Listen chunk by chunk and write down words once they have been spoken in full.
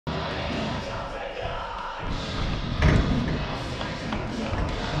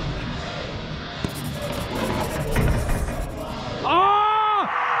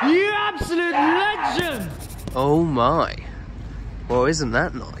Oh my. Well, isn't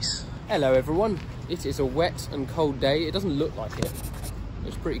that nice? Hello everyone. It is a wet and cold day. It doesn't look like it.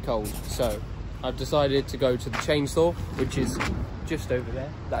 It's pretty cold. So I've decided to go to the chainsaw, which is just over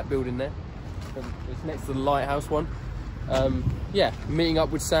there, that building there. It's next to the lighthouse one. Yeah, meeting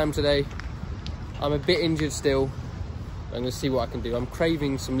up with Sam today. I'm a bit injured still. I'm gonna see what I can do. I'm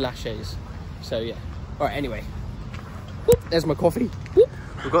craving some lattes. So yeah. All right, anyway. Whoop, there's my coffee. Whoop.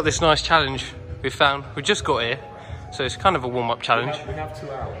 We've got this nice challenge we found. We just got here, so it's kind of a warm-up challenge. We have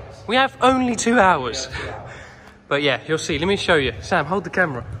 2 hours. We have only 2 hours. But yeah, you'll see. Let me show you. Sam, hold the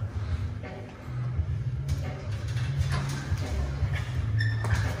camera.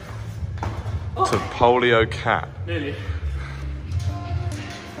 It's a polio cat. Nearly.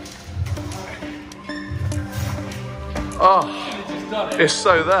 Oh, it's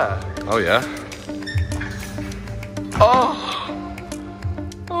so there. Oh yeah. Oh,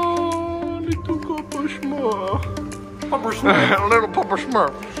 oh, little Papa Smurf. Papa Smurf. Little Papa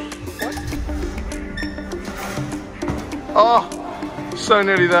Smurf. Oh, so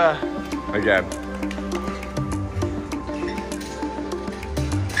nearly there. Again.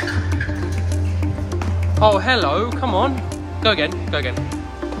 Oh, hello. Come on. Go again. Go again.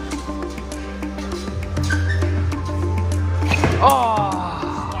 Oh.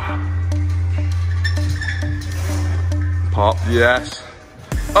 Pop, yes.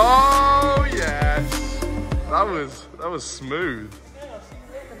 Oh yes. That was smooth.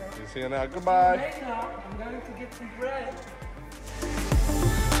 You see you now. Goodbye. I'm going to get some bread.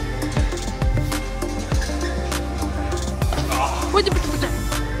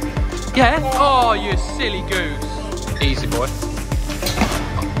 Yeah? Oh, you silly goose. Easy, boy.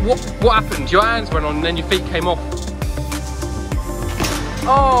 What happened? Your hands went on and then your feet came off.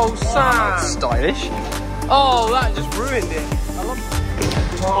 Oh, Sam. That's stylish. Oh, that just ruined it. I love it.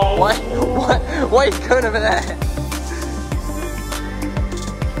 Oh. Why are you going over there?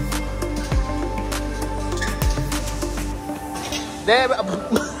 There.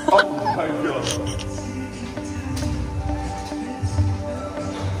 Oh my god.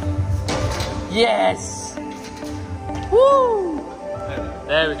 Yes! Woo!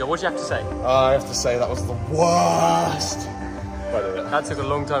 There we go. What do you have to say? I have to say that was the worst. That took a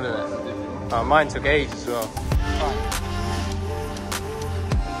long time, didn't it? Mine took ages as well.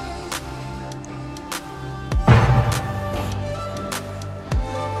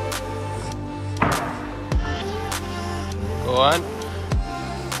 Go on.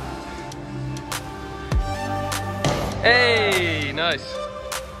 Hey, nice.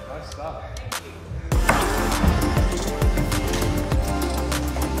 Nice stuff.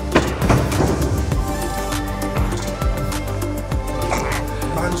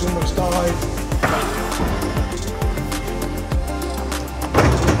 Man's almost died.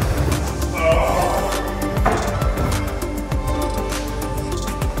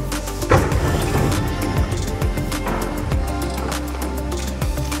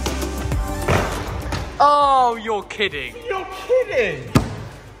 Oh, you're kidding. You're kidding.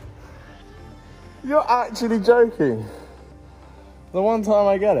 You're actually joking. The one time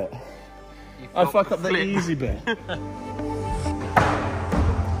I get it. I fuck up the easy bit.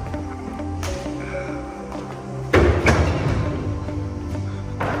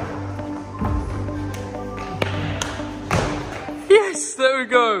 Yes, there we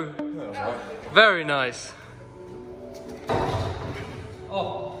go. Very nice.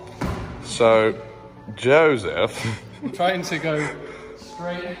 Oh. So, Joseph. I'm trying to go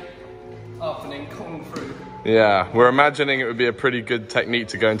straight up and then cong through. Yeah, we're imagining it would be a pretty good technique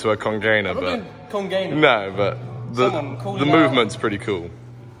to go into a congainer, but congainer. no, but the movement's pretty cool.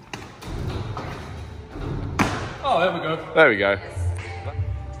 Oh, there we go. There we go.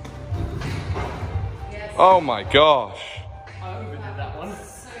 Oh my gosh. I overdid that one.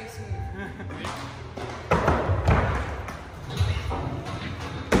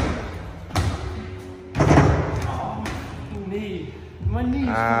 My knee.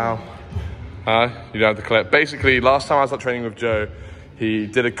 Ow. You don't have to collect. Basically, last time I was at training with Joe, he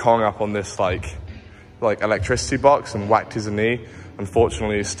did a Kong up on this like electricity box and whacked his knee.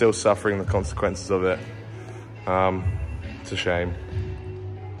 Unfortunately, he's still suffering the consequences of it. It's a shame.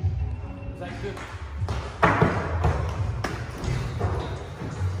 Is that good?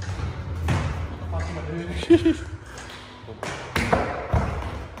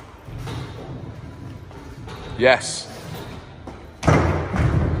 Yes.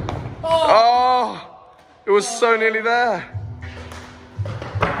 Oh, it was so nearly there.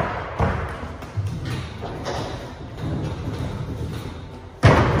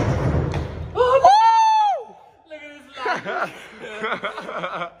 Look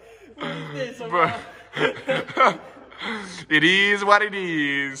at this lag. What is this? It is what it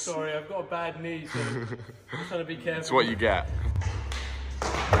is. Sorry, I've got a bad knee, so I'm trying to be careful. That's what you get.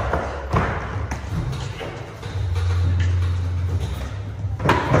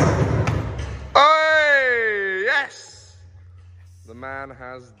 Hey, yes! The man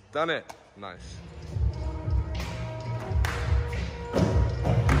has done it. Nice.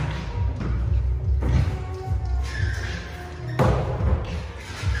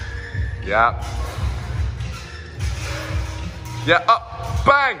 Yeah. Yeah, up,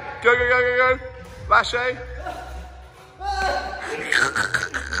 bang! Go, go, go, go, go. Lachey.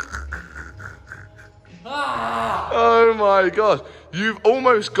 Oh my gosh. You've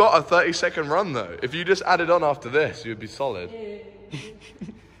almost got a 30-second run though. If you just added on after this, you'd be solid.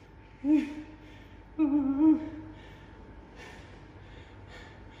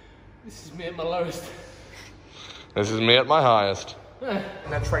 This is me at my lowest. This is me at my highest.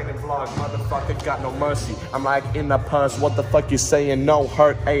 That training vlog, motherfucker got no mercy. I'm like in the purse, what the fuck you saying? No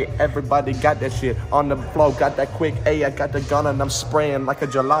hurt, ayy. Everybody got that shit on the flow, got that quick, ayy. I got the gun and I'm spraying like a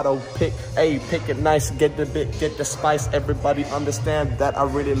gelato pick, ayy. Pick it nice, get the bit, get the spice. Everybody understand that I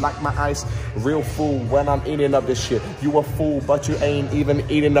really like my ice. Real fool when I'm eating up this shit. You a fool, but you ain't even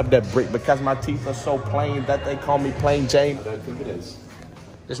eating up that brick because my teeth are so plain that they call me Plain Jane. I don't think it is.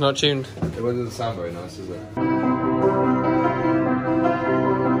 It's not tuned. It doesn't sound very nice, does it?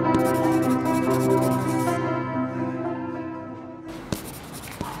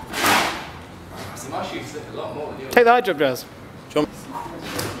 Take the high jump, Giles. Fuck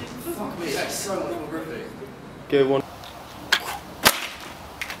me, that's so much more grippy. Give it one.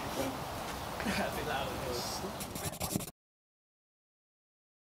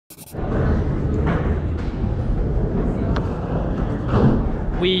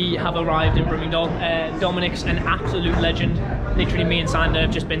 We have arrived in Brumunddal. Dominic's an absolute legend. Literally, me and Sander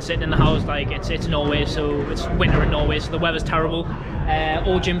have just been sitting in the house. Like it's Norway, so it's winter in Norway, so the weather's terrible.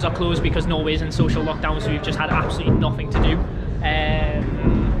 All gyms are closed because Norway's in social lockdown, so we've just had absolutely nothing to do.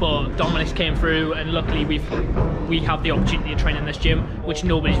 But Dominic's came through, and luckily we have the opportunity to train in this gym, which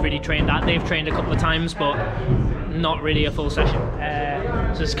nobody's really trained at. They've trained a couple of times, but not really a full session.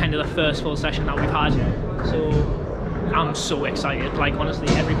 So it's kind of the first full session that we've had. So I'm so excited, like honestly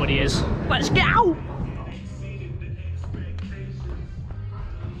everybody is. Let's go!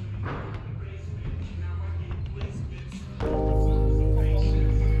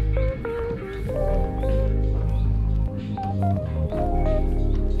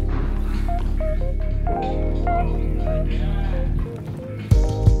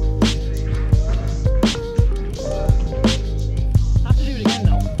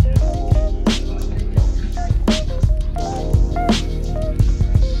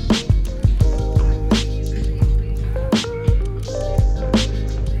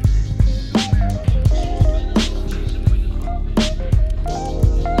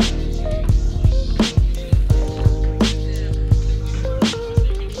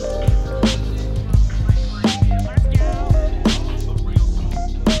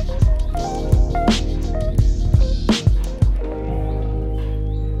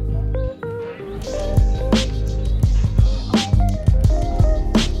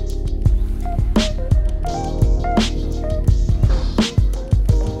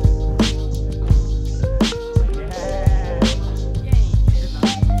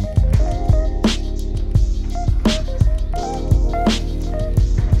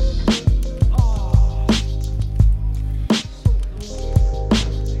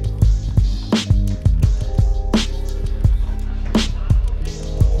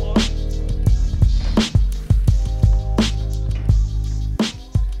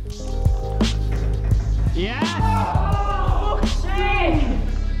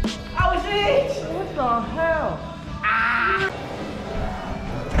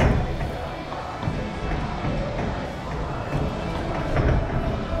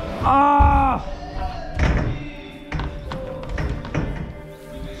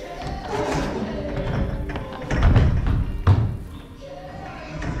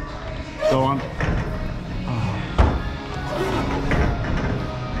 Go on.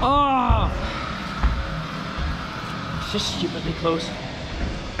 Oh! It's just stupidly close.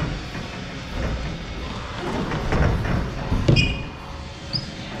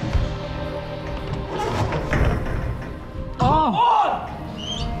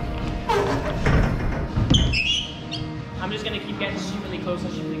 I'm just gonna keep getting stupidly close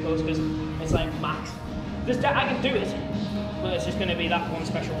because it's like max. I can do it, but it's just gonna be that one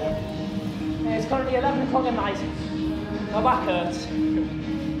special one. It's currently 11 o'clock at night. My back hurts,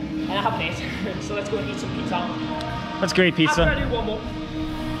 and I haven't eaten. So let's go and eat some pizza. That's great pizza. After I do one more.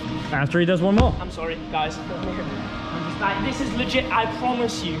 After he does one more. I'm sorry, guys. I'm just Like, this is legit, I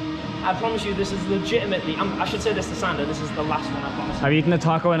promise you. I promise you, this is legitimately, I should say this to Sander, this is the last one, I promise. Have you eaten a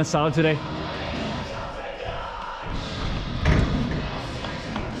taco and a salad today?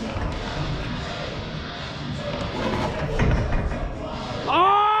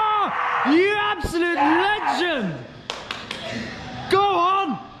 Oh! You absolute legend! Go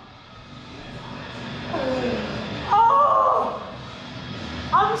on! Oh!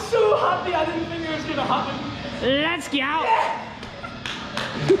 I'm so happy, I didn't think it was gonna happen. Let's go! Yeah.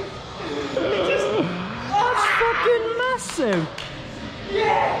 That's fucking massive!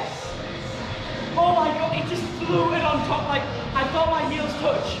 Yes! Oh my god, it just floated on top, like, I felt my heels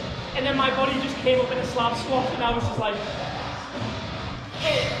touch, and then my body just came up in a slab squat, and I was just like...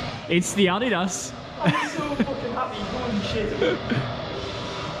 It's the Adidas. I'm so fucking happy, holy shit.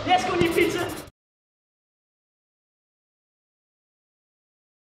 Let's go and eat pizza!